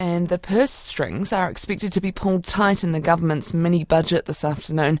and the purse strings are expected to be pulled tight in the government's mini-budget this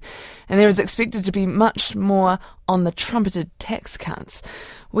afternoon, and there is expected to be much more on the trumpeted tax cuts.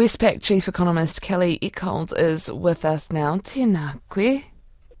 Westpac chief economist Kelly Eckhold is with us now. Tēnā koe.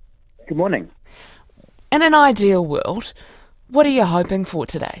 Good morning. In an ideal world, what are you hoping for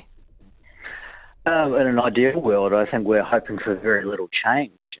today? In an ideal world, I think we're hoping for very little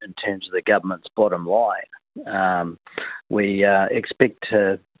change in terms of the government's bottom line. We expect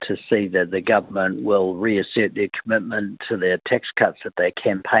to see that the government will reassert their commitment to their tax cuts that they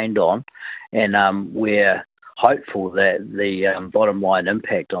campaigned on, and we're hopeful that the bottom line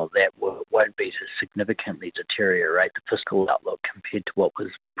impact of that won't be to significantly deteriorate the fiscal outlook compared to what was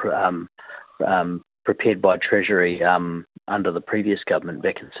prepared by Treasury under the previous government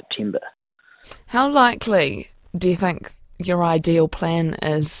back in September. How likely do you think your ideal plan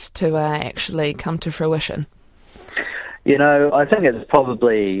is to actually come to fruition? You know, I think it's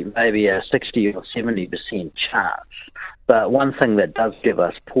probably maybe a 60 or 70% chance. But one thing that does give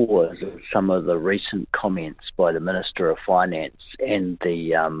us pause is some of the recent comments by the Minister of Finance and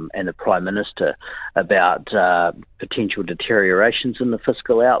the Prime Minister about potential deteriorations in the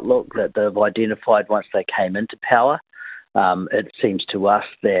fiscal outlook that they've identified once they came into power. It seems to us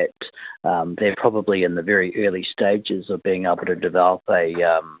that they're probably in the very early stages of being able to develop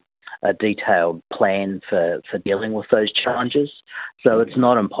a detailed plan for dealing with those challenges. So it's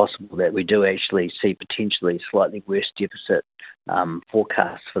not impossible that we do actually see potentially slightly worse deficit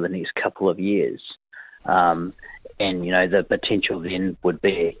forecasts for the next couple of years. And, you know, the potential then would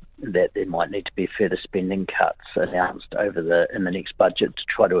be that there might need to be further spending cuts announced in the next budget to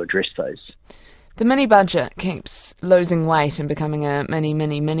try to address those. The mini-budget keeps losing weight and becoming a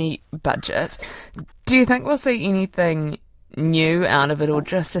mini budget. Do you think we'll see anything new out of it, or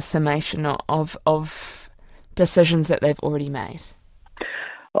just a summation of decisions that they've already made?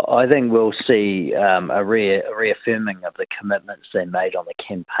 I think we'll see a reaffirming of the commitments they made on the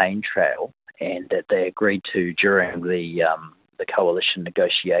campaign trail and that they agreed to during the coalition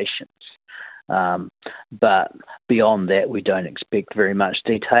negotiations. But beyond that, we don't expect very much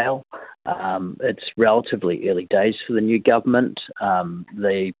detail. It's relatively early days for the new government.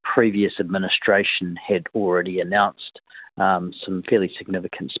 The previous administration had already announced some fairly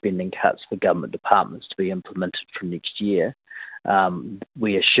significant spending cuts for government departments to be implemented from next year.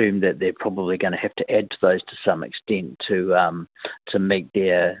 We assume that they're probably going to have to add to those to some extent to meet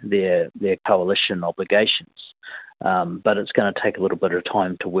their coalition obligations. But it's going to take a little bit of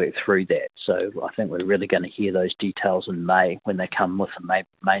time to work through that. So I think we're really going to hear those details in May when they come with the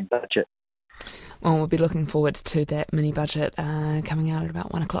main budget. Well, we'll be looking forward to that mini-budget coming out at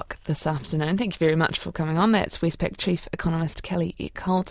about 1 o'clock this afternoon. Thank you very much for coming on. That's Westpac Chief Economist Kelly Eckhold.